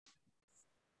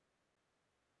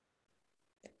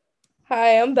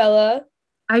Hi, I'm Bella,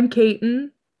 I'm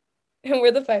Katin, and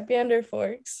we're the Five Pander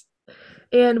Forks.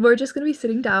 and we're just gonna be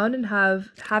sitting down and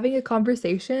having a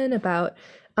conversation about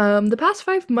the past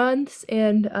 5 months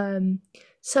and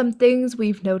some things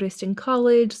we've noticed in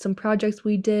college, some projects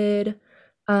we did,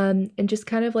 and just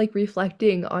kind of like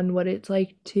reflecting on what it's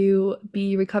like to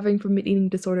be recovering from an eating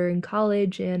disorder in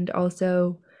college and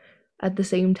also at the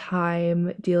same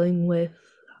time dealing with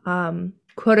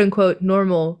quote unquote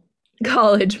normal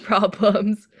college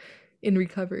problems in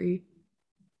recovery.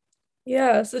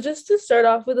 Yeah, so just to start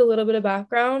off with a little bit of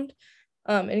background,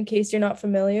 in case you're not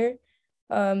familiar,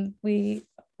 we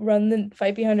run the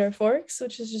Fight Behind Our Forks,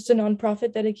 which is just a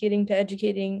nonprofit dedicating to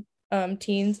educating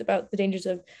teens about the dangers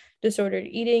of disordered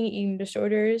eating, eating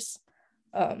disorders,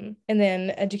 and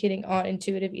then educating on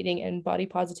intuitive eating and body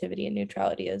positivity and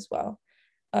neutrality as well.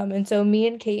 And so me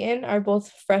and Kaiten are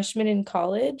both freshmen in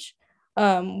college.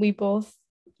 We both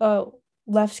uh,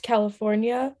 left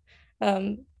California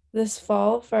um, this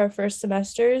fall for our first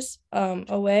semesters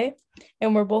away.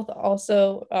 And we're both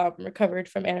also recovered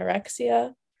from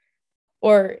anorexia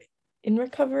or in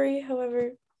recovery,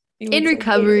 however you In would say.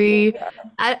 recovery.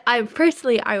 I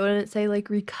personally I wouldn't say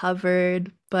like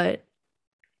recovered, but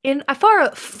in I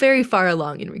far very far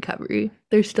along in recovery.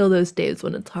 There's still those days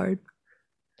when it's hard.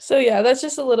 So yeah, that's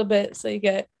just a little bit so you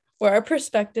get where our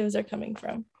perspectives are coming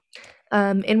from.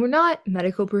 And we're not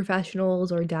medical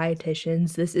professionals or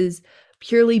dietitians. This is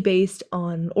purely based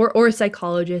on or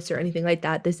psychologists or anything like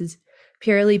that. This is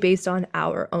purely based on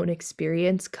our own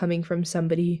experience coming from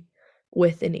somebody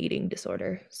with an eating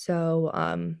disorder. So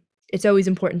it's always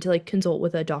important to like consult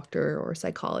with a doctor or a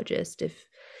psychologist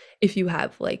if you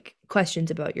have like questions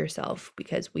about yourself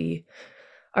because we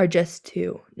are just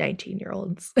two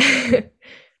 19-year-olds.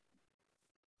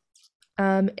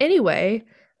 Anyway,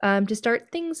 to start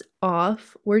things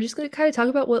off, we're just going to kind of talk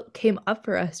about what came up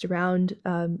for us around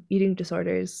eating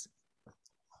disorders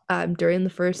during the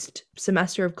first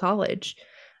semester of college.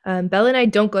 Bella and I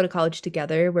don't go to college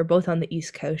together. We're both on the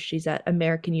East Coast. She's at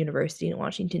American University in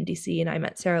Washington, D.C., and I'm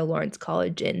at Sarah Lawrence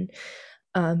College in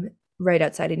um, right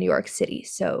outside of New York City.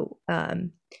 So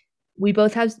we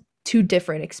both have two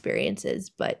different experiences,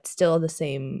 but still the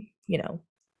same,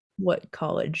 what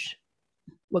college,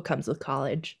 what comes with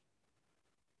college.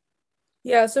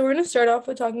 Yeah, so we're gonna start off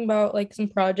with talking about like some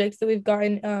projects that we've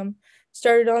gotten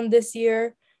started on this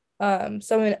year.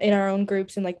 Some in our own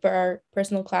groups and like for our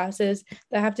personal classes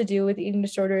that have to do with eating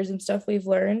disorders and stuff we've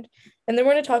learned. And then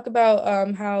we're gonna talk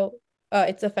about how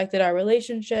it's affected our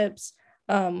relationships,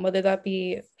 whether that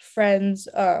be friends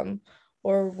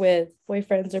or with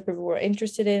boyfriends or people we're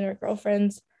interested in or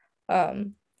girlfriends,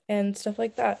 um, and stuff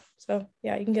like that. So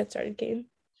yeah, you can get started, Kate.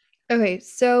 Okay,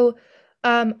 so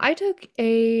I took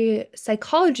a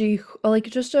psychology, like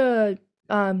just a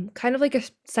kind of like a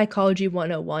psychology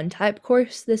 101 type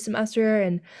course this semester,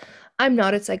 and I'm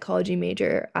not a psychology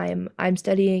major. I'm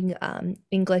studying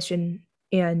English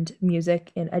and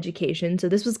music and education. So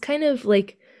this was kind of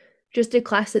like just a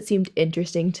class that seemed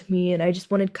interesting to me, and I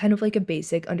just wanted kind of like a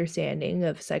basic understanding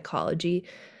of psychology.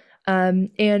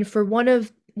 And for one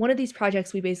of these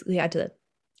projects, we basically had to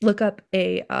look up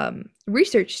a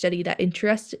research study that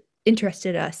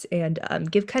interested us and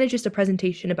give kind of just a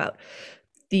presentation about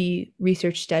the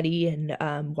research study and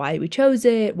why we chose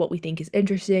it, what we think is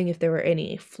interesting, if there were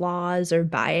any flaws or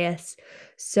bias.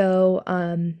 So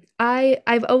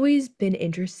I've always been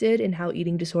interested in how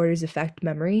eating disorders affect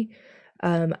memory.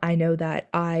 I know that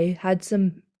I had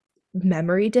some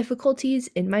memory difficulties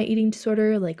in my eating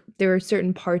disorder. Like there are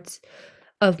certain parts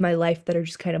of my life that are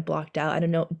just kind of blocked out. I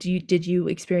don't know. Did you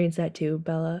experience that too,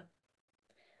 Bella?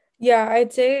 Yeah,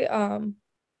 I'd say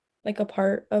like a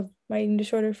part of my eating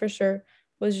disorder for sure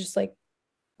was just like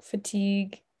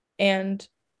fatigue and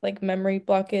like memory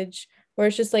blockage where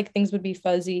it's just like things would be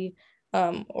fuzzy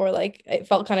or like it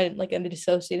felt kind of like in a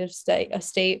dissociative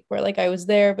state where like I was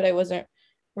there but I wasn't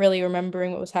really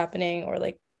remembering what was happening or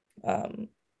like um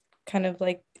kind of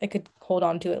like I could hold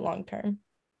on to it long term.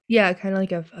 Yeah, kind of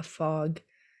like a fog.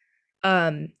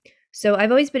 Um, so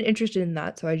I've always been interested in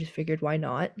that, so I just figured why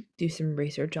not do some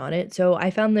research on it. So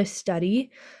I found this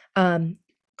study um,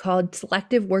 called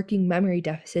Selective Working Memory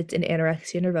Deficits in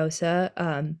Anorexia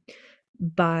Nervosa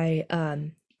by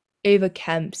Ava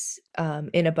Kemps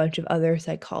and a bunch of other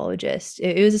psychologists.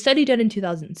 It was a study done in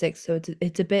 2006, so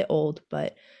it's a bit old,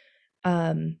 but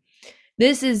um,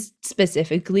 this is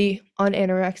specifically on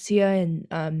anorexia,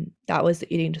 and that was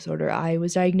the eating disorder I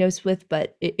was diagnosed with.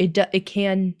 But it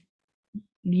can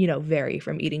vary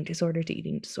from eating disorder to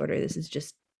eating disorder. This is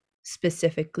just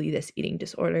specifically this eating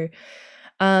disorder.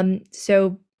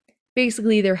 So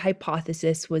basically their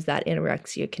hypothesis was that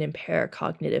anorexia can impair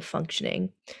cognitive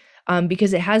functioning.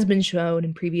 Because it has been shown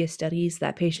in previous studies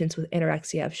that patients with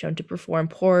anorexia have shown to perform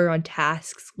poorer on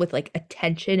tasks with like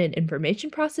attention and information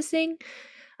processing,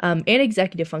 and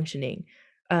executive functioning,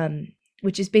 um,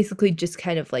 which is basically just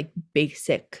kind of like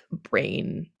basic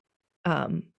brain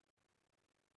um,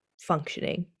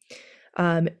 functioning.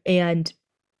 And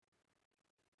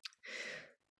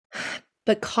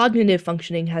but cognitive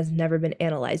functioning has never been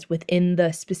analyzed within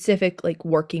the specific like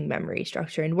working memory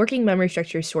structure. And working memory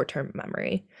structure is short-term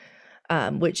memory,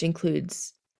 which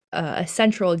includes a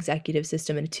central executive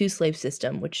system and a two-slave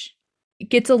system, which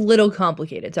gets a little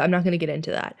complicated. So I'm not going to get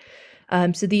into that.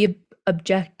 So the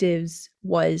objectives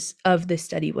was of this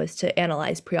study was to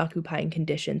analyze preoccupying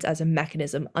conditions as a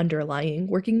mechanism underlying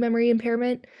working memory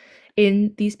impairment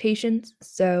in these patients.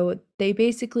 So they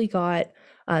basically got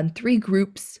three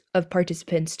groups of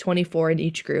participants, 24 in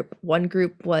each group. One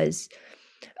group was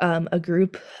a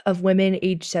group of women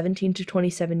aged 17 to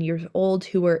 27 years old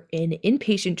who were in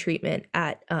inpatient treatment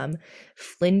at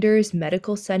Flinders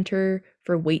Medical Center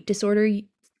for Weight Disorder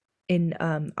in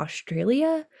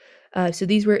Australia. So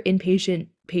these were inpatient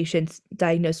patients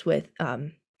diagnosed with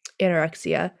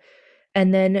anorexia.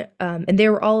 And they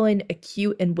were all in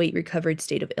acute and weight recovered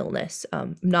state of illness.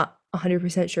 I'm not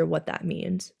 100% sure what that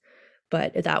means,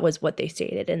 but that was what they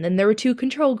stated. And then there were two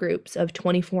control groups of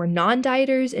 24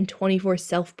 non-dieters and 24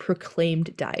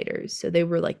 self-proclaimed dieters. So they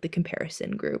were like the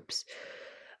comparison groups.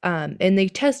 And they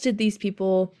tested these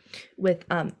people with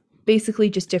basically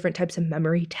just different types of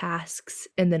memory tasks,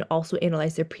 and then also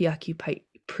analyzed their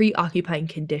preoccupying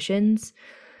conditions,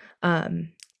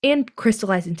 and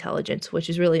crystallized intelligence, which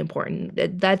is really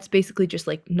important. That's basically just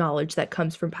like knowledge that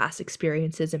comes from past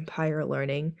experiences and prior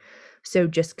learning. So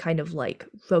just kind of like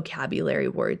vocabulary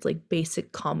words, like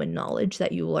basic common knowledge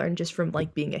that you learn just from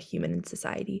like being a human in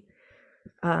society.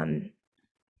 And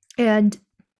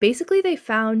basically they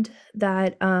found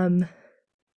that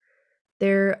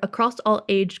there across all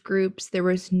age groups, there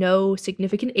was no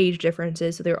significant age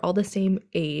differences. So they're all the same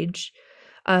age.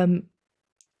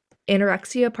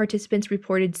 Anorexia participants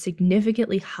reported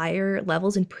significantly higher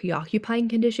levels in preoccupying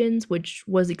conditions, which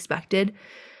was expected.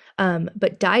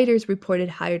 But dieters reported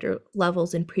higher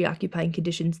levels in preoccupying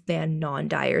conditions than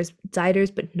non-dieters,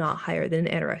 but not higher than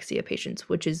anorexia patients,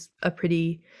 which is a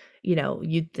pretty,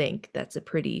 you'd think that's a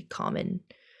pretty common,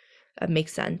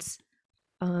 makes sense.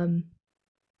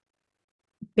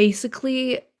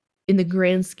 Basically, in the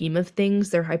grand scheme of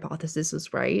things, their hypothesis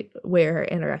was right, where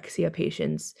anorexia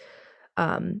patients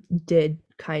did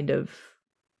kind of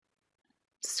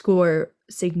score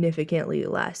significantly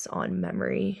less on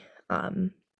memory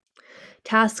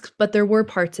tasks, but there were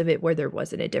parts of it where there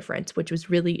wasn't a difference, which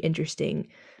was really interesting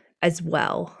as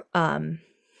well. I'm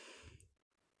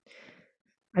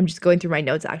just going through my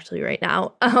notes actually right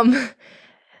now.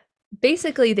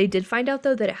 Basically, they did find out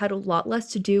though that it had a lot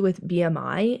less to do with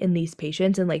BMI in these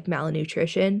patients and like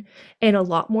malnutrition, and a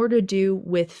lot more to do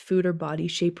with food or body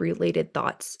shape related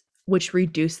thoughts, which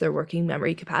reduce their working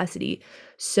memory capacity.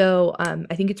 So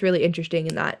I think it's really interesting,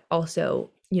 and that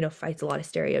also, fights a lot of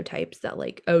stereotypes that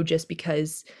like, oh, just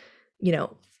because,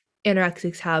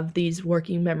 anorexics have these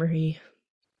working memory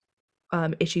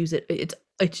issues,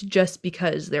 it's just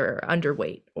because they're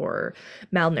underweight or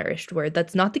malnourished, where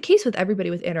that's not the case with everybody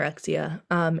with anorexia.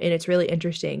 And it's really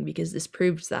interesting because this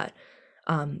proves that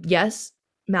yes,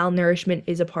 malnourishment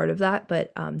is a part of that,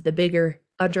 but the bigger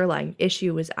underlying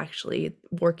issue is actually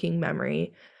working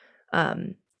memory,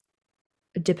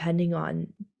 depending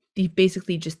on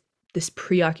basically just this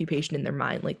preoccupation in their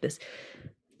mind, like this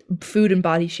food and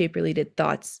body shape related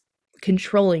thoughts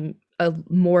controlling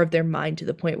more of their mind to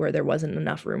the point where there wasn't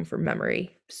enough room for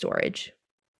memory storage.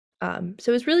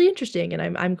 So it's really interesting,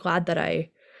 and I'm glad that I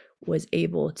was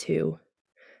able to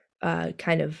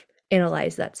kind of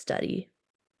analyze that study.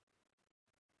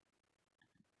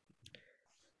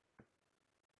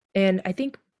 And I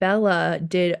think Bella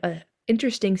did a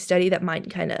interesting study that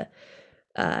might kind of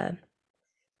uh,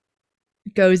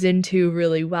 goes into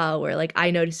really well, where like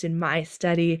I noticed in my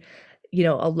study,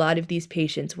 a lot of these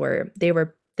patients were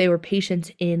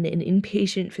patients in an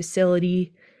inpatient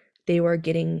facility. They were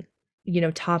getting,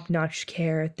 top-notch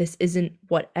care. This isn't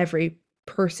what every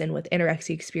person with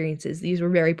anorexia experiences. These were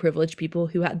very privileged people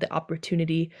who had the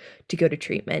opportunity to go to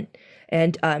treatment.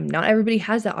 And not everybody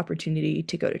has that opportunity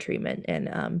to go to treatment.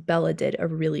 And Bella did a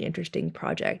really interesting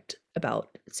project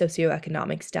about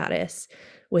socioeconomic status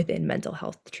within mental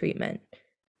health treatment.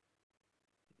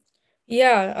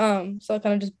 Yeah, so I'll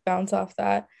kind of just bounce off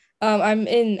that. I'm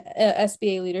in a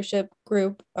SBA leadership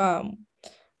group,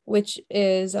 which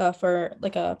is for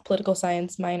like a political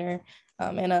science minor.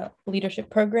 and a leadership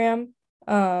program,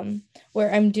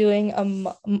 where I'm doing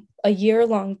a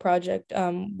year-long project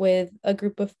with a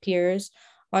group of peers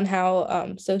on how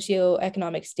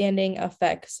socioeconomic standing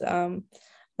affects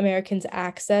Americans'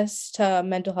 access to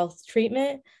mental health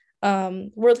treatment.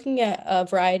 We're looking at a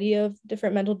variety of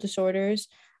different mental disorders,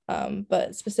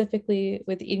 but specifically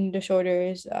with eating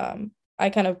disorders, I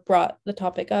kind of brought the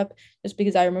topic up just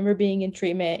because I remember being in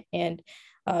treatment and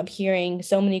hearing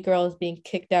so many girls being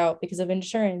kicked out because of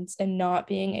insurance and not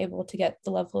being able to get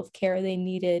the level of care they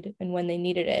needed and when they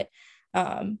needed it.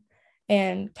 Um,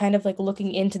 and kind of like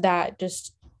looking into that,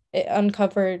 just it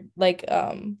uncovered like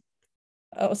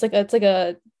it's like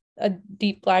a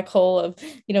deep black hole of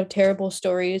terrible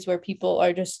stories where people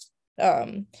are just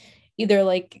either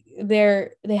like they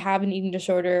have an eating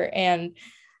disorder and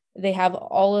they have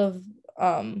all of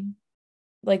um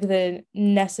like the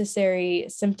necessary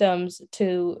symptoms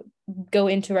to go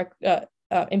into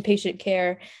inpatient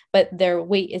care, but their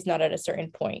weight is not at a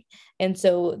certain point. And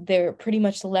so they're pretty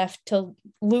much left to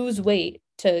lose weight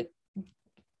to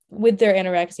with their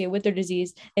anorexia, with their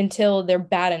disease, until they're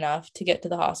bad enough to get to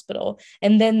the hospital.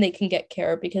 And then they can get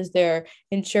care because their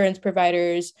insurance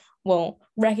providers won't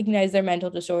recognize their mental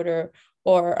disorder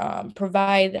or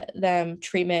provide them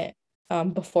treatment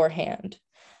beforehand.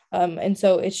 And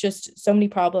so it's just so many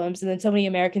problems. And then so many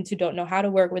Americans who don't know how to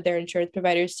work with their insurance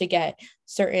providers to get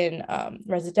certain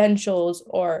residentials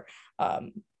or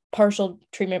partial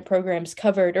treatment programs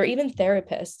covered, or even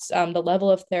therapists, the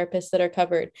level of therapists that are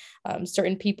covered.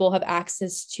 Certain people have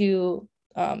access to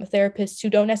therapists who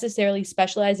don't necessarily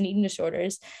specialize in eating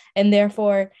disorders, and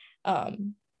therefore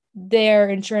their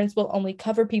insurance will only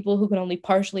cover people who can only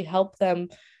partially help them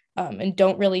and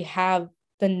don't really have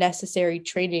the necessary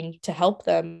training to help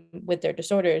them with their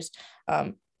disorders,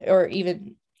 or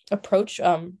even approach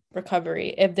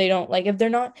recovery if they don't like if they're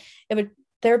not if a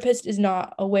therapist is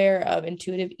not aware of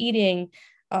intuitive eating,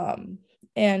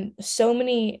 and so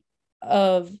many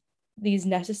of these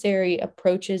necessary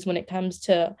approaches when it comes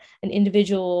to an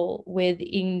individual with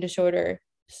eating disorder.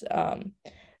 um,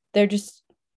 they're just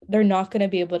they're not going to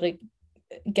be able to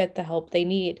get the help they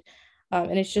need.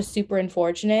 And it's just super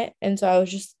unfortunate. And so I was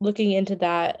just looking into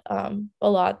that a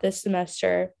lot this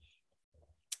semester,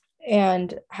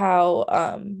 and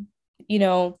how you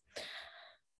know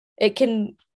it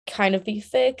can kind of be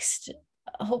fixed,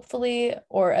 hopefully,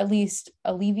 or at least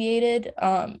alleviated.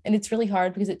 And it's really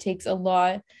hard because it takes a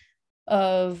lot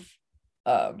of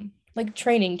like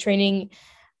training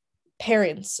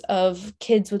parents of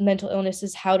kids with mental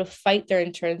illnesses how to fight their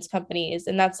insurance companies.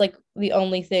 And that's like the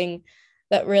only thing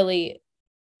that really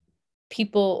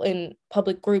people in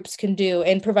public groups can do,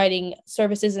 and providing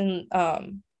services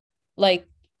and like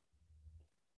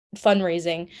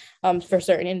fundraising for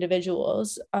certain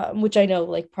individuals, which I know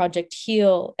like Project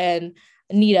Heal and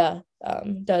Anita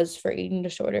does for eating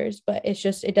disorders, but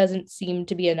it doesn't seem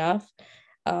to be enough.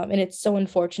 And it's so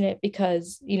unfortunate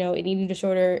because, an eating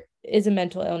disorder is a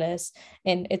mental illness,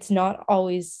 and it's not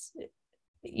always,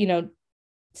 you know,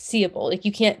 seeable. Like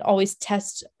you can't always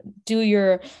do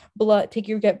your blood,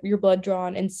 get your blood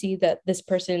drawn and see that this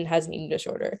person has an eating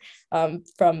disorder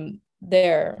from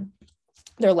their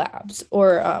labs,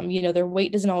 or their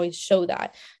weight doesn't always show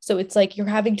that. So it's like you're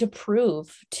having to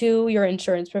prove to your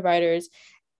insurance providers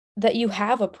that you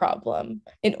have a problem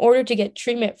in order to get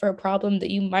treatment for a problem that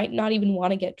you might not even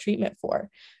want to get treatment for.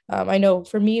 I know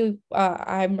for me,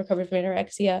 I'm recovered from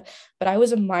anorexia, but I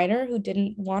was a minor who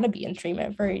didn't want to be in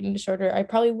treatment for eating disorder. I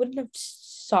probably wouldn't have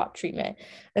sought treatment.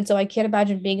 And so I can't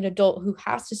imagine being an adult who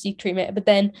has to seek treatment, but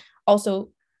then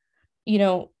also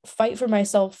fight for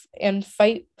myself and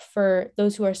fight for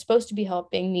those who are supposed to be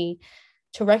helping me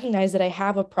to recognize that I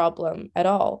have a problem at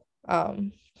all.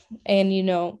 And,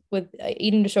 with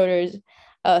eating disorders,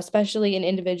 especially in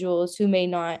individuals who may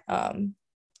not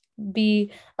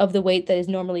be of the weight that is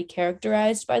normally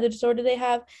characterized by the disorder they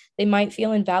have, they might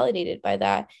feel invalidated by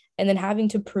that. And then having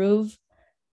to prove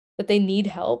that they need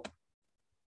help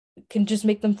can just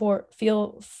make them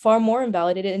feel far more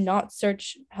invalidated and not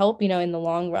search help, in the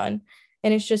long run.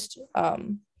 And it's just,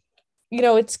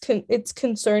 it's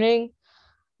concerning,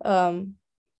 um,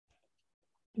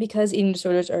 because eating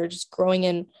disorders are just growing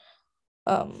in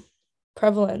um,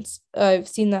 prevalence. I've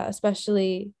seen that,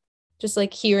 especially just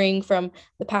like hearing from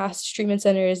the past treatment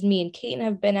centers me and Katin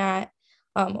have been at,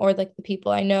 or like the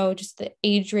people I know, just the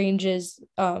age ranges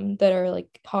that are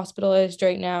like hospitalized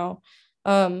right now,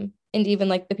 and even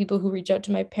like the people who reach out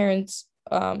to my parents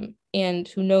and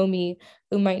who know me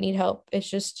who might need help. It's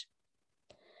just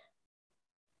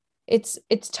it's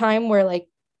time where like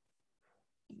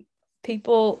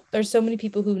there's so many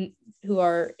people who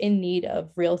are in need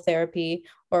of real therapy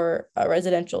or a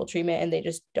residential treatment and they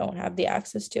just don't have the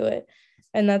access to it.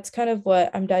 And that's kind of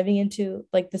what I'm diving into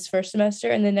like this first semester.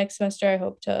 And the next semester, I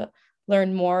hope to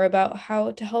learn more about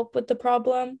how to help with the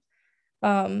problem,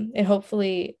 and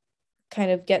hopefully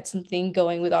kind of get something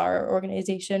going with our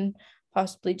organization,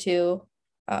 possibly too.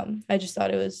 I just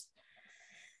thought it was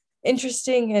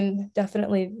interesting and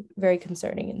definitely very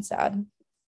concerning and sad.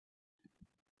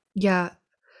 Yeah,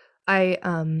 I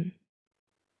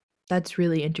that's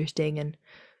really interesting. And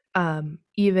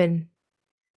even,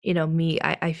 me,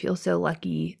 I feel so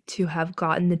lucky to have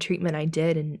gotten the treatment I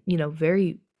did, and,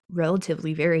 very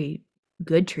relatively very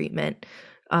good treatment.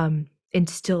 And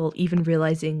still even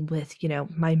realizing with,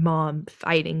 my mom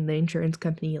fighting the insurance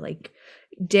company like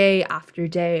day after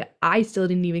day, I still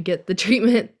didn't even get the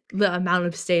treatment, the amount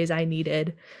of stays I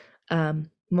needed,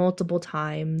 multiple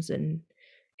times. And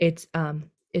it's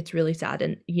really sad.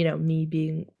 And, me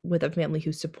being with a family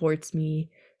who supports me,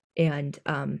 and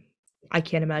I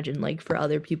can't imagine, like, for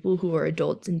other people who are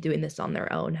adults and doing this on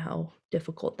their own, how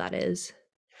difficult that is.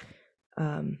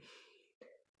 Um,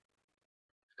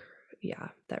 yeah,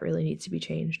 that really needs to be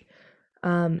changed.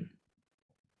 Um,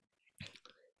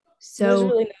 There's so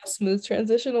really no smooth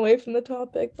transition away from the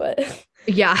topic, but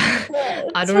yeah, I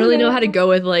it's don't really know how to fine. go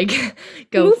with like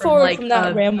go Move from forward like from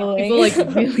that rambling. people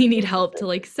like really need help to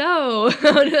like so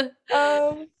how to.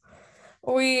 um,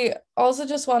 we also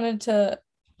just wanted to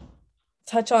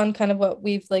touch on kind of what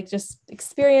we've like just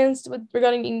experienced with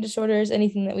regarding eating disorders,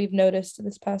 anything that we've noticed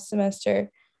this past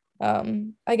semester.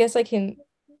 I guess I can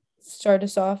start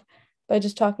us off by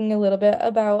just talking a little bit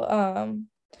about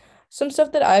some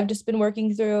stuff that I've just been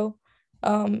working through,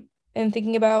 um, and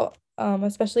thinking about,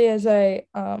 especially as I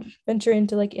venture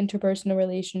into like interpersonal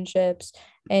relationships.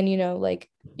 And, like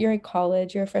you're in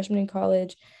college, you're a freshman in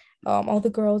college, all the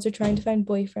girls are trying to find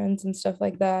boyfriends and stuff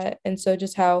like that. And so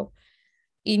just how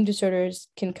eating disorders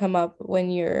can come up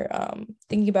when you're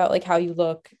thinking about like how you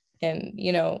look and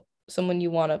someone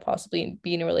you want to possibly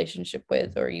be in a relationship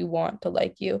with or you want to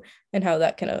like you, and how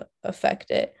that can affect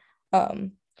it.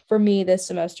 For me this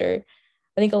semester,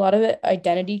 I think a lot of it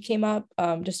identity came up,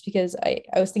 just because I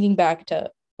was thinking back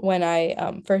to when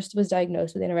I first was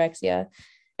diagnosed with anorexia,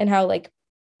 and how like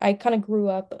I kind of grew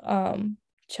up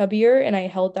chubbier and I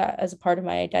held that as a part of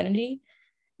my identity.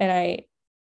 And I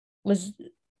was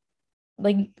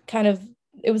like kind of,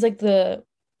 it was like the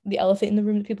elephant in the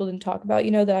room that people didn't talk about,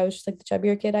 that I was just like the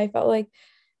chubbier kid, I felt like.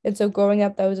 And so growing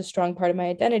up, that was a strong part of my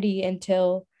identity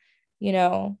until, you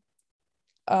know,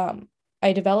 um,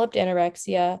 I developed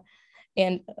anorexia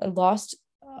and lost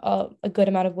a good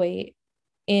amount of weight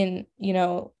in,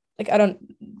 like I'm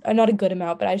not a good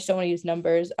amount, but I just don't want to use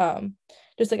numbers.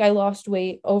 Just like I lost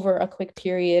weight over a quick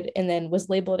period and then was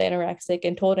labeled anorexic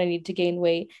and told I need to gain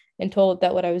weight and told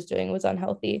that what I was doing was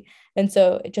unhealthy. And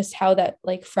so just how that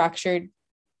like fractured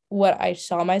what I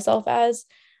saw myself as,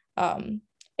 um,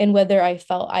 and whether I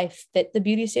felt I fit the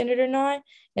beauty standard or not,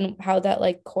 and how that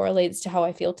like correlates to how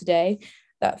I feel today.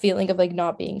 That feeling of like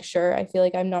not being sure. I feel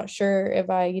like I'm not sure if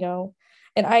I,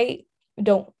 and I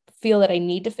don't feel that I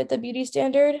need to fit the beauty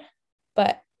standard,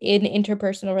 but in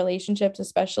interpersonal relationships,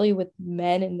 especially with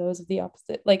men and those of the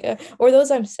opposite, like, or those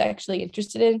I'm sexually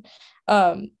interested in,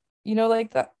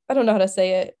 like that, I don't know how to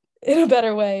say it in a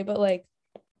better way, but like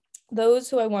those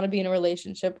who I want to be in a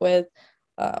relationship with,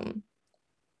 um,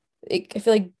 I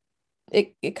feel like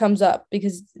it comes up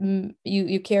because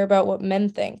you care about what men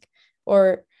think,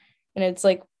 or, and it's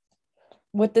like,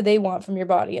 what do they want from your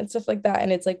body and stuff like that,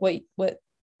 and it's like what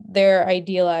their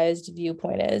idealized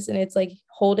viewpoint is, and it's like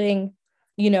holding,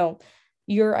 you know,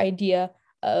 your idea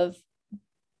of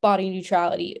body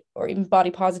neutrality or even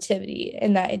body positivity,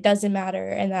 and that it doesn't matter,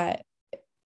 and that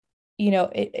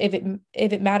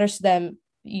if it matters to them,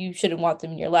 you shouldn't want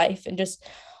them in your life. And just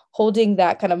holding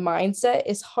that kind of mindset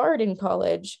is hard in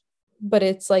college, but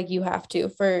it's like you have to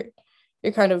for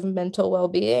your kind of mental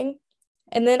well-being.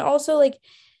 And then also like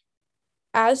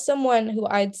as someone who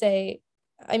I'd say,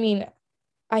 I mean,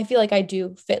 I feel like I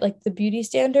do fit like the beauty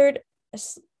standard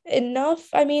enough.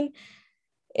 I mean,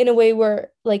 in a way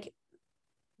where like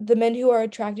the men who are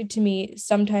attracted to me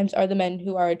sometimes are the men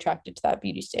who are attracted to that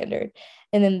beauty standard.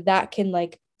 And then that can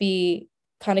like be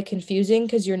kind of confusing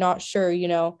because you're not sure,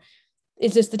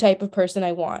 is this the type of person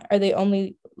I want? Are they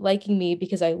only liking me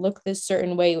because I look this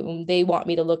certain way when they want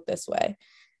me to look this way?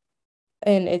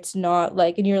 And it's not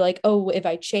like, and you're like, oh, if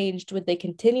I changed, would they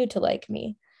continue to like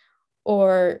me?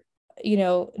 Or,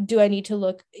 do I need to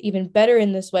look even better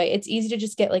in this way? It's easy to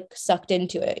just get like sucked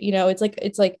into it.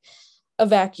 It's like a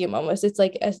vacuum almost. It's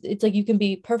like you can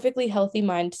be perfectly healthy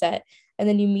mindset, and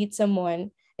then you meet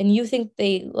someone and you think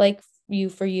they like you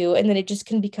for you, and then it just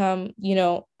can become,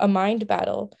 a mind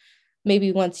battle.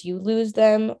 Maybe once you lose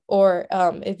them, or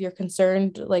if you're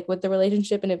concerned like with the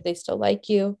relationship and if they still like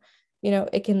you,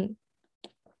 it can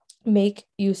make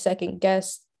you second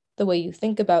guess the way you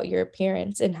think about your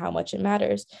appearance and how much it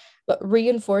matters. But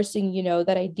reinforcing,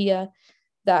 that idea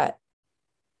that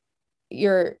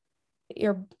your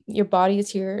your body is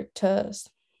here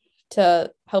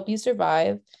to help you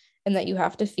survive, and that you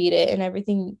have to feed it, and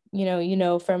everything,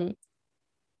 from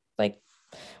like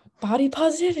body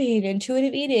positivity and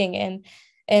intuitive eating,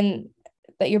 and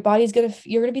that your body's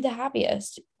you're gonna be the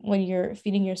happiest when you're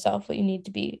feeding yourself what you need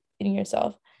to be feeding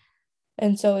yourself.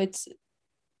 And so it's,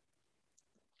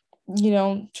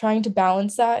 trying to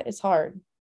balance that is hard,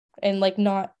 and like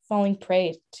not falling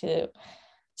prey to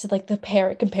like the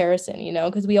parent comparison,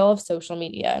 because we all have social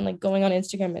media, and like going on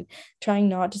Instagram and trying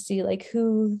not to see like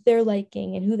who they're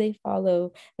liking and who they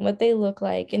follow and what they look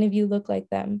like and if you look like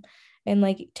them, and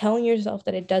like telling yourself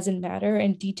that it doesn't matter,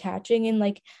 and detaching, and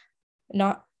like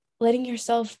not letting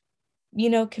yourself,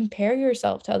 compare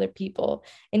yourself to other people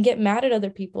and get mad at other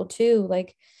people too,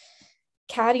 like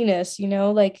cattiness,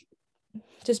 like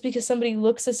just because somebody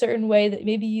looks a certain way that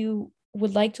maybe you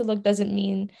would like to look doesn't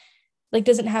mean, like,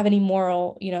 doesn't have any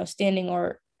moral, standing,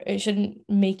 or it shouldn't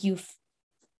make you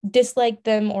dislike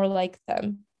them or like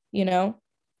them, you know?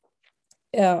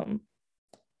 Um,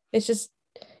 it's just,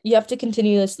 you have to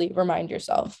continuously remind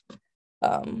yourself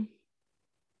um,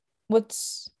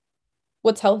 what's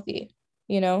healthy,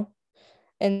 you know,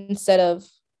 instead of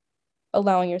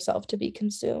allowing yourself to be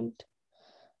consumed.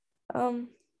 Um,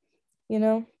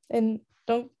 and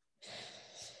don't,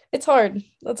 it's hard.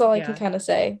 That's all I can Yeah. kind of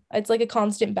say. It's like a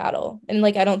constant battle. And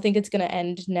like I don't think it's gonna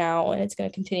end now, and it's gonna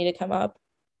continue to come up.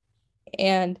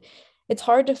 And it's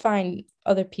hard to find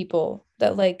other people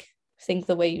that like think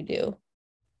the way you do,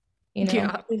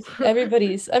 Yeah. 'cause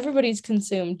everybody's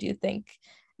consumed, do you think?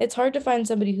 It's hard to find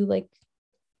somebody who like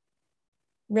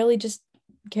really just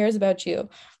cares about you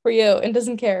for you and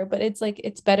doesn't care, but it's like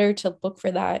it's better to look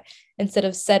for that instead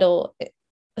of settle,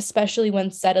 especially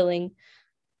when settling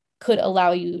could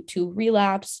allow you to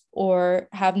relapse or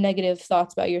have negative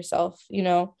thoughts about yourself,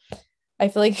 I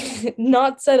feel like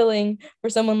not settling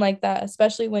for someone like that,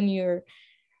 especially when you're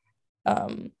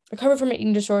recover from an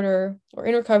eating disorder or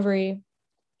in recovery,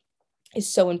 is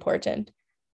so important,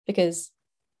 because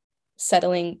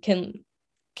settling can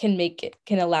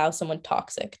allow someone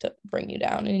toxic to bring you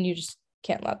down, and you just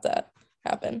can't let that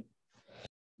happen.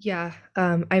 Yeah.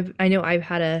 I know I've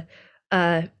had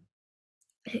a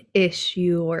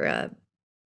issue or a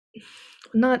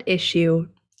not issue,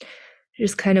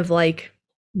 just kind of like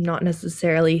not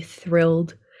necessarily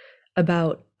thrilled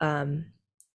about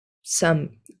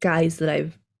some guys that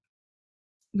I've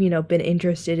been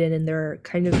interested in, and they're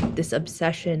kind of this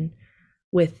obsession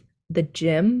with the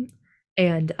gym.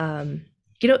 And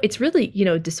it's really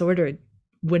disordered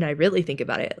when I really think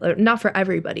about it. Not for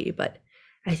everybody, but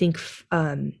I think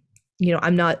I'm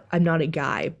not a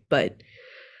guy, but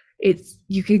it's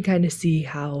you can kind of see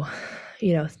how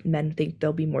men think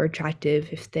they'll be more attractive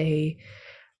if they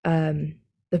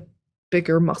the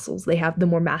bigger muscles they have, the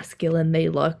more masculine they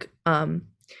look.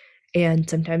 And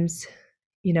sometimes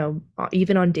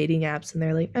even on dating apps, and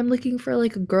they're like, I'm looking for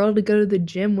like a girl to go to the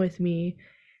gym with me,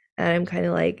 and I'm kind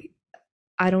of like,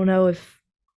 I don't know what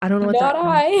Not that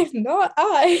means. I, not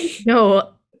I.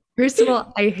 No, first of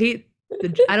all, I hate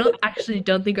I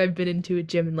don't think I've been into a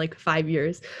gym in like 5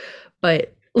 years,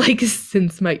 but like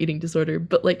since my eating disorder.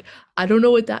 But like, I don't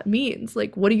know what that means.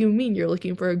 Like, what do you mean you're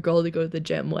looking for a girl to go to the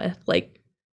gym with? Like,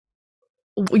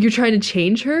 you're trying to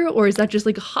change her, or is that just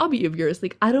like a hobby of yours?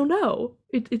 Like, I don't know.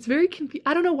 It's very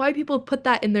I don't know why people put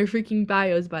that in their freaking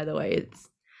bios, by the way. It's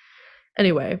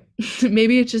anyway,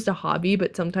 maybe it's just a hobby,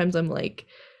 but sometimes I'm like,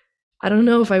 I don't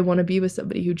know if I want to be with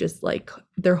somebody who just like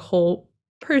their whole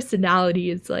personality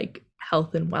is like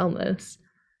health and wellness.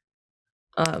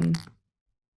 Um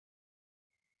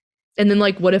and then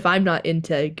like what if I'm not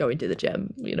into going to the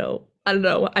gym, I don't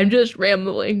know. I'm just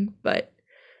rambling, but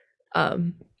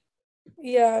um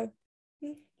Yeah,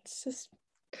 it's just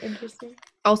interesting.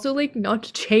 also like not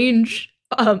to change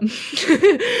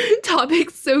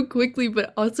topics so quickly,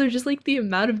 but also just like the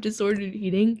amount of disordered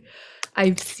eating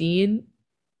I've seen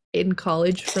in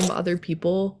college from other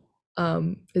people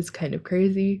is kind of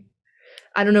crazy.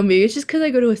 I don't know, maybe it's just because I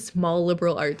go to a small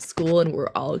liberal arts school and we're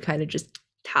all kind of just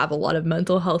have a lot of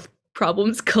mental health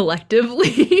problems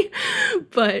collectively.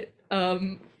 But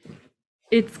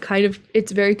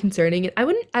it's very concerning. And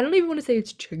I don't even want to say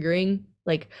it's triggering.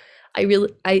 Like I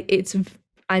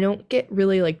don't get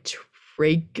really like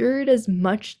triggered as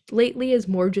much lately, as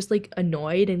more just like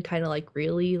annoyed and kind of like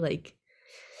really like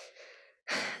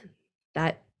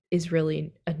That is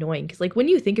really annoying because, like, when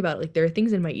you think about it, like, there are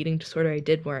things in my eating disorder I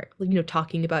did where, like,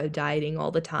 talking about dieting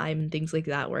all the time and things like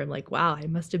that, where I'm like, wow, I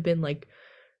must have been like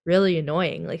really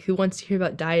annoying. Like, who wants to hear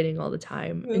about dieting all the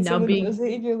time? And then And now someone being does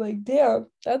it, and you're like, damn,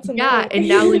 that's yeah, annoying. and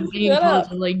now, like, being in Shut college,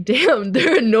 up. I'm like, damn,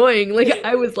 they're annoying. Like,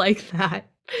 I was like that.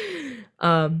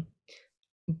 Um,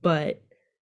 but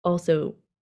also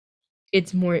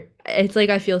it's like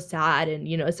I feel sad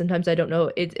and, sometimes I don't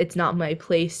know, it's not my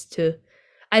place to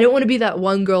I don't wanna be that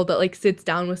one girl that, like, sits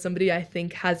down with somebody I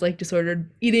think has, like,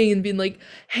 disordered eating and being like,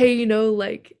 "Hey,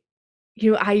 like,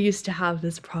 I used to have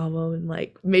this problem and,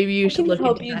 like, maybe you I should can look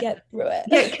into help you that." get through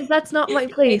Yeah, it. because that's not my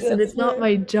Like, place and that's it's not fair.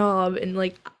 my job and,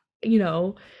 like, you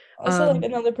know, Also, like, um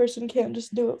another person can't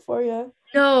just do it for you.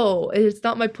 no, it's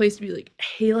not my place to be like,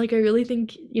 "Hey, like, I really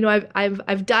think,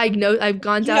 I've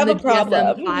gone You down have the a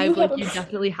problem. DSM-5, You have like, a you problem.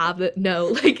 definitely have it." No,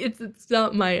 like, it's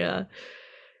not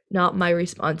my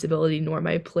responsibility nor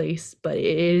my place, but it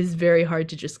is very hard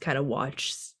to just kinda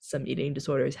watch some eating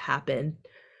disorders happen.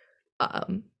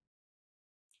 Um,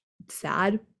 it's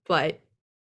sad, but,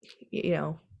 you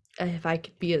know, if I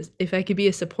could be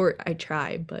a support, I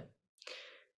try, but,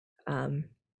 um,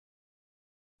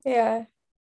 Yeah,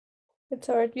 it's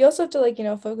hard. You also have to, like,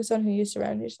 focus on who you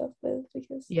surround yourself with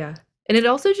because, yeah. And it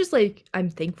also just, like, I'm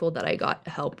thankful that I got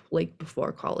help, like,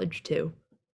 before college too.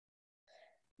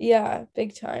 yeah,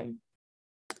 big time.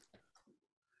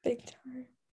 Big time.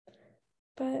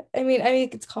 But I mean,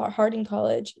 it's hard in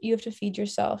college. You have to feed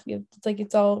yourself. It's like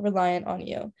it's all reliant on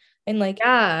you. And like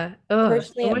Yeah. Ugh,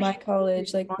 personally so at much my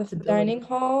college, like the responsibility. dining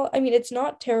hall, I mean, it's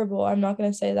not terrible. I'm not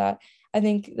gonna say that. I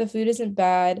think the food isn't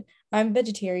bad. I'm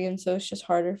vegetarian, so it's just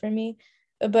harder for me.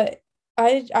 But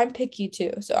I'm picky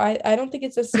too. So I don't think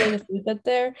it's necessarily the food that's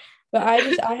there, but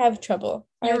I have trouble.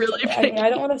 I You're have really trouble. I mean, I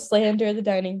don't picky. want to slander the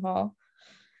dining hall.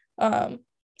 Um,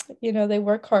 they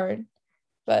work hard,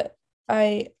 but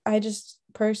I just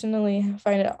personally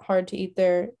find it hard to eat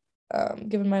there,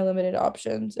 given my limited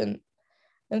options. And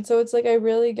so it's like I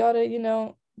really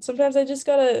gotta, sometimes I just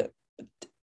gotta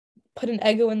put an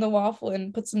Eggo in the waffle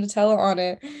and put some Nutella on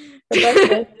it for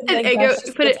breakfast. And An like Eggo that's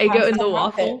just put what an Eggo has in to the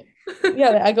happen. waffle.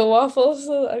 Yeah, the Eggo waffles.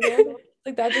 So Eggo waffles.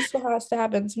 Like that just what has to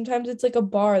happen. Sometimes it's like a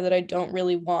bar that I don't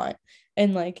really want.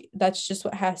 And like that's just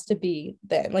what has to be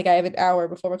then. Like I have an hour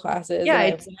before my classes and Yeah, I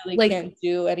it's really like can't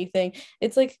do anything.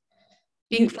 It's like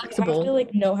being you have to flexible.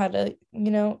 like know how to,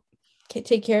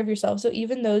 take care of yourself. So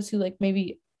even those who like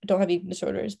maybe don't have eating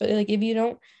disorders, but like if you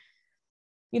don't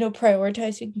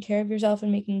prioritize taking care of yourself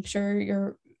and making sure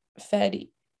you're fed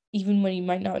even when you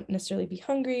might not necessarily be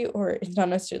hungry or it's not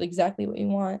necessarily exactly what you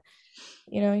want,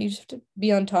 you just have to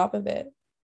be on top of it.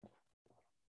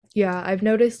 Yeah, I've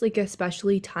noticed, like,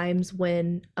 especially times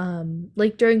when,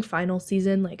 like, during final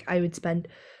season, like, I would spend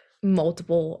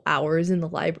multiple hours in the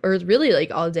library or really,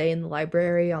 like, all day in the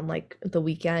library on, like, the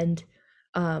weekend,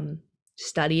 um,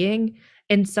 studying,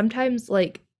 and sometimes,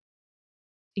 like,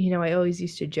 I always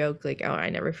used to joke, like, "Oh, I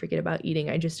never forget about eating,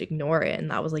 I just ignore it," and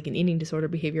that was, like, an eating disorder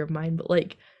behavior of mine, but,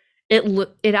 like,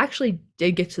 it actually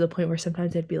did get to the point where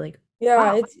sometimes I'd be like, Yeah,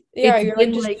 "Wow, yeah, it's you're like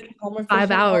been, just like, doing homework for 5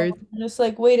 so long. hours." I'm just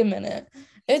like, wait a minute,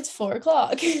 it's 4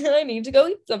 o'clock. I need to go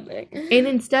eat And something.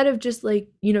 instead of just, like,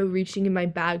 reaching in my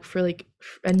bag for, like,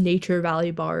 a Nature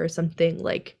Valley bar or something,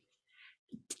 like,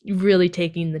 really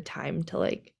taking the time to,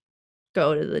 like,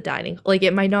 go to the dining like,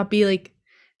 it might not be, like,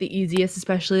 the easiest,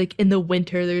 especially, like, in the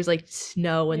winter, there's, like,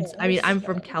 snow and Yeah, s I mean, there's I'm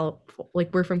from snow.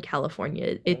 we're from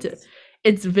California. It's,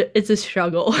 It's a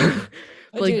struggle,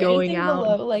 but, like, dude, going anything out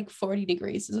below like 40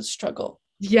 degrees is a struggle.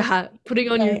 yeah, putting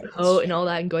on your Right, it's a coat and all struggle.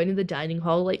 that and going to the dining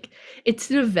hall, like,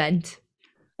 it's an event,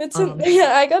 um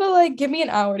Yeah, I gotta like give me an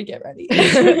hour to get ready.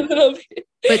 That's what it'll be.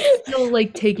 but still,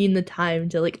 like, taking the time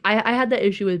to, like I had that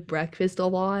issue with breakfast a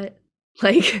lot.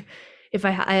 Like, if I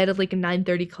had, like, a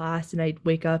 9:30 class and I'd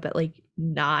wake up at, like,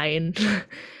 9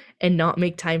 and not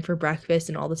make time for breakfast,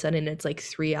 and all of a sudden it's, like,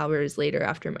 3 hours later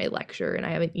after my lecture and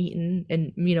I haven't eaten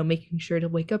and, making sure to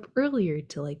wake up earlier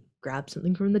to, like, grab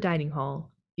something from the dining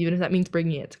hall, even if that means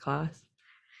bringing it to class.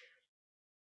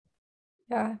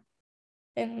 Yeah.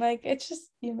 And like it's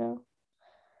just,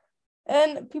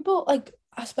 and people like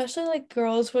especially like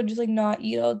girls who would just like not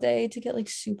eat all day to get like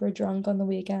super drunk on the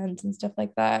weekends and stuff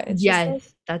like that. It's just like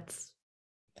Yes,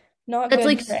 not that's, good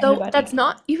like, for so that's anybody.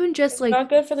 not even just, It's like, not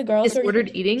good for the girls who are disordered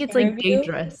taking eating, it's, care like, of you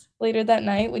dangerous. later that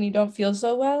night when you don't feel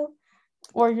so well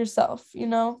or yourself.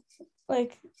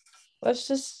 Like let's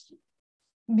just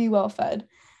be well fed.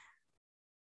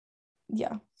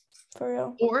 Yeah, for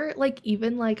real. Or, like,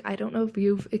 even, like, I don't know if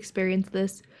you've experienced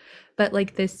this, but,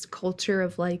 like, this culture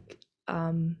of, like,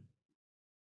 um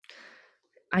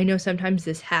I know sometimes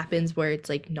this happens where it's,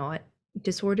 like, not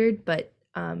disordered, but,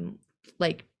 um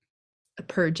like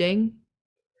purging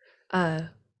uh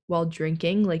while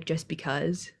drinking, like just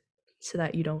because, so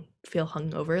that you don't feel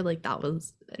hungover. Like that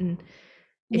was an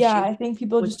Yeah, issue I think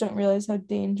people with, just don't realize how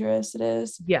dangerous it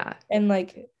is yeah. and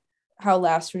like how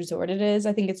last resort it is.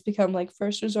 I think it's become like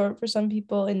first resort for some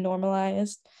people and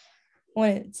normalized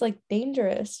when it's like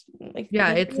dangerous. Like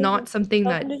Yeah, it's eating not something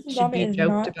that self-induced should be vomit is joked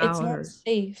not, it's about, not or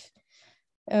safe.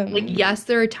 like, Um, yes,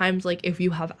 there are times like if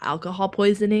you have alcohol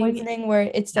poisoning, Poisoning where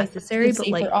it's like the necessary, but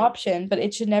safer like option, but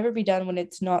it should never be done when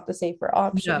it's not the safer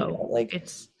option, you no, know? Like,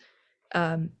 it's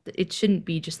it shouldn't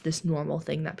be just this normal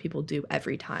thing that people do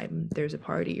every time there's a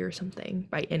party or something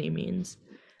by any means.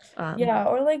 Um yeah,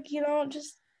 or like,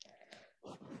 just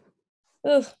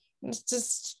ugh, it's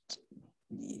just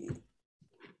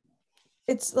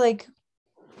it's like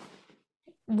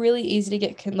really easy to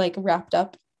get like wrapped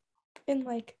up in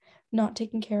like not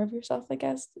taking care of yourself, I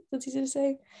guess. That's easy to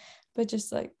say. But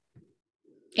just like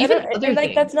I even don't other and like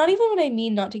things. that's not even what I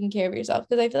mean not taking care of yourself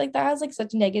because I feel like that has like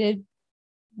such negative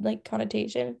like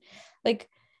connotation. Like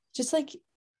just like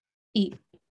eat,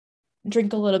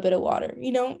 drink a little bit of water.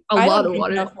 A I lot don't of drink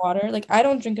water. enough water. Like I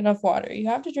don't drink enough water. You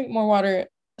have to drink more water,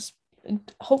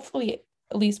 hopefully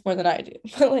at least more than I do.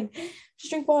 But like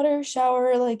just drink water,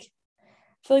 shower, like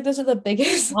I feel like those are the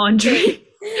biggest things Laundry.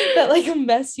 that like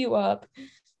mess you up.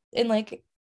 And like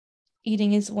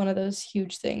eating is one of those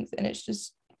huge things. And it's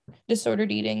just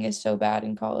disordered eating is so bad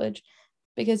in college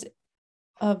because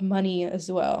of money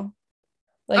as well.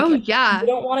 Like Oh you yeah.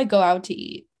 don't want to go out to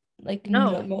eat. Like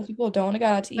no, No, most people don't want to go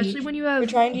out to especially eat. when you You're have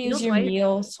trying to use meal your swipes.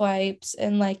 meal swipes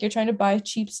and like you're trying to buy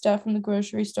cheap stuff from the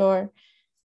grocery store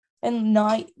and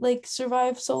not like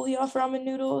survive solely off ramen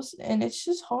noodles. And it's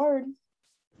just hard.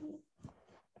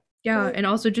 Yeah, But and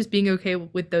also just being okay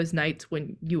with those nights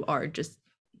when you are just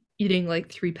eating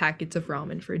like 3 packets of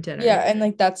ramen for yeah, dinner. and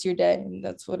like that's your day and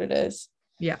that's what it is.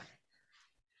 Yeah,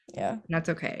 Yeah. that's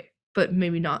okay. But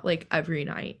maybe not like every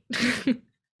night.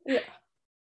 Yeah.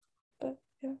 But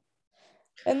yeah.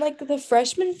 And like the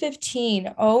freshman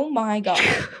 15, oh my God.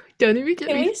 Don't even get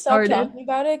Can me we stop started. talking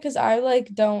about it? Because I like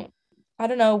I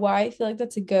don't know why I feel like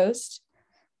that's a ghost,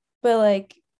 but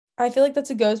like I feel like that's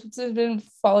a ghost that's been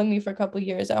following me for a couple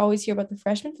years. I always hear about the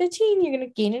freshman 15, you're gonna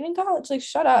gain it in college. Like,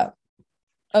 shut up.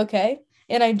 Okay.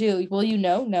 And I do. Will you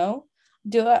know? No.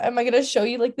 Am I gonna show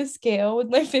you like the scale with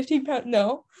my 15 pound?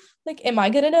 No. Like, am I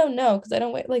gonna know? No, because I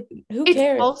don't wait. Like, who It's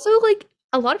cares? also like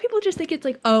a lot of people just think it's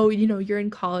like, oh, you're in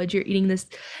college, you're eating this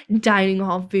dining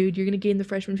hall food, you're gonna gain the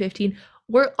freshman 15.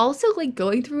 We're also like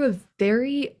going through a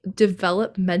very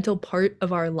developmental part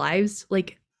of our lives,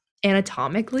 like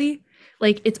anatomically.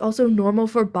 Like it's also normal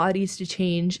for bodies to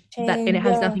change, that, and it Change,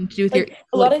 has yeah. nothing to do with your Like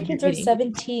a lot what of food you're kids are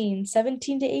eating.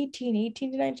 17 to 18,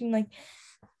 18 to 19. Like,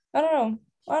 I don't know.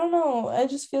 I don't know. It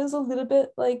just feels a little bit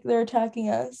like they're attacking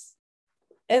us.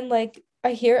 And like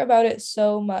I hear about it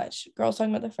so much. Girls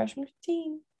talking about the freshman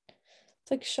 15.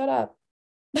 It's like, shut up.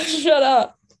 Shut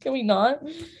up. Can we not? I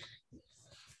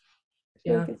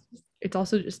feel Yeah. like it's just It's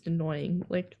also just annoying,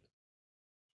 like,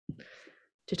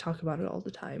 to talk about it all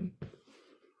the time.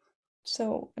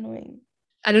 so annoying.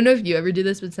 I don't know if you ever do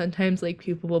this, but sometimes like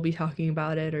people will be talking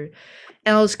about it, or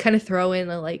and I'll just kind of throw in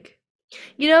a like,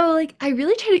 like I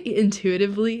really try to eat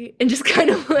intuitively and just kind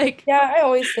of like Yeah, I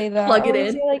always say that. I plug it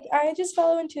always say in. like I just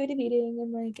follow intuitive eating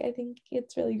and like I think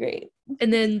it's really great.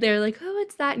 And then they're like, "Oh,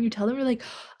 what's that?" And you tell them, we're like,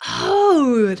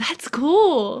 "Oh, that's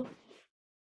cool."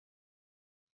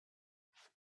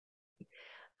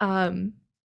 Um,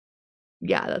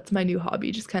 yeah, that's my new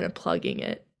hobby, just kind of plugging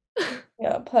it.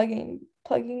 Yeah, plugging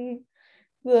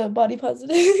the body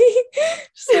positivity.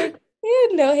 Just like, yeah,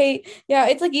 no hate. Yeah,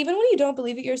 it's like even when you don't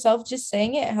believe it yourself, just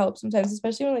saying it helps sometimes,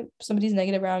 especially when like somebody's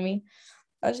negative around me.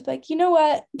 I'll just be like, you know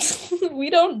what? We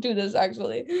don't do this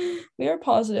actually. We are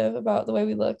positive about the way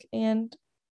we look. And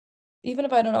even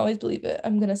if I don't always believe it,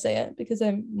 I'm gonna say it because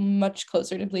I'm much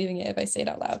closer to believing it if I say it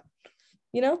out loud.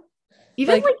 You know?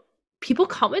 Even Like, like people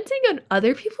commenting on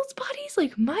other people's bodies,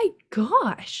 like my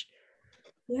gosh,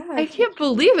 yeah, I can can't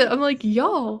believe it. I'm like, you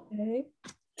y'all, okay?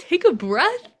 take a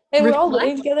breath, And we're all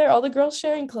living reflect. together, all the girls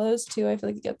sharing clothes too. I feel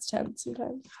like it gets tense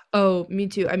sometimes. Oh, me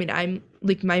too. I mean, I'm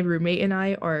like my roommate and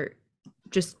I are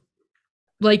just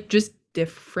like just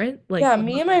different. Like Yeah,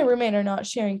 me and my roommate are not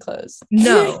sharing clothes.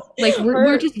 no, like we're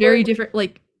we're just we're very different.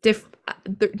 Like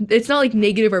it's not like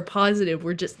negative or positive.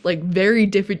 We're just like very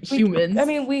different we I humans.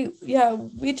 mean we yeah,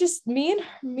 we just me and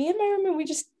my roommate we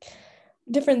just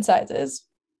different sizes,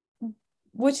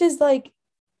 which is like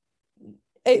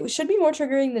it should be more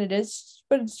triggering than it is,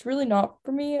 but it's really not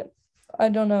for me. I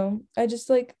don't know. I just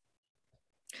like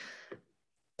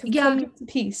have Yeah, come to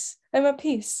peace. I'm at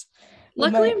peace.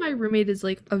 With Luckily, my my roommate is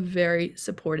like a very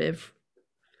supportive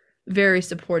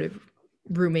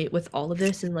roommate with all of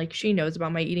this, and like she knows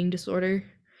about my eating disorder.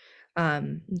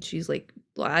 And she's like,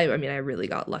 well, I mean, I really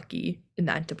got lucky in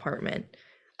that department.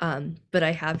 But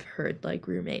I have heard like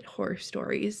roommate horror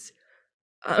stories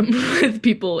with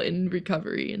people in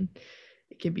recovery, and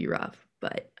it can be rough.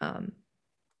 But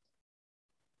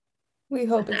we at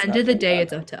hope the it's end not of the too day, rough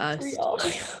it's up to for us. y'all.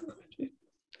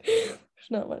 There's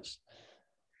not much.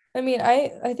 I mean,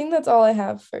 I think that's all I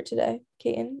have for today.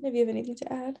 Kaden, if you have anything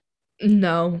to add.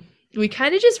 No, we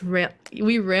kind of just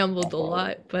we rambled a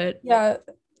lot, but Yeah,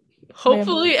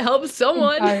 hopefully rambled it helps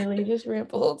someone. entirely, just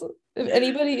rambled. If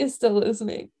anybody is still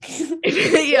listening,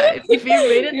 Yeah, if you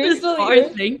made it you're this still far, here.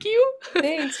 thank you.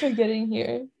 Thanks for getting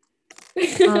here.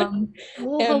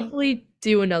 We'll And hopefully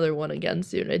do another one again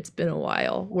soon. It's been a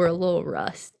while. We're a little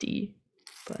rusty,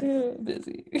 but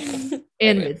busy. and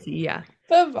Anyway, busy, yeah.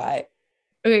 bye bye.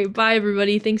 Okay, bye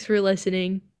everybody. Thanks for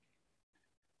listening.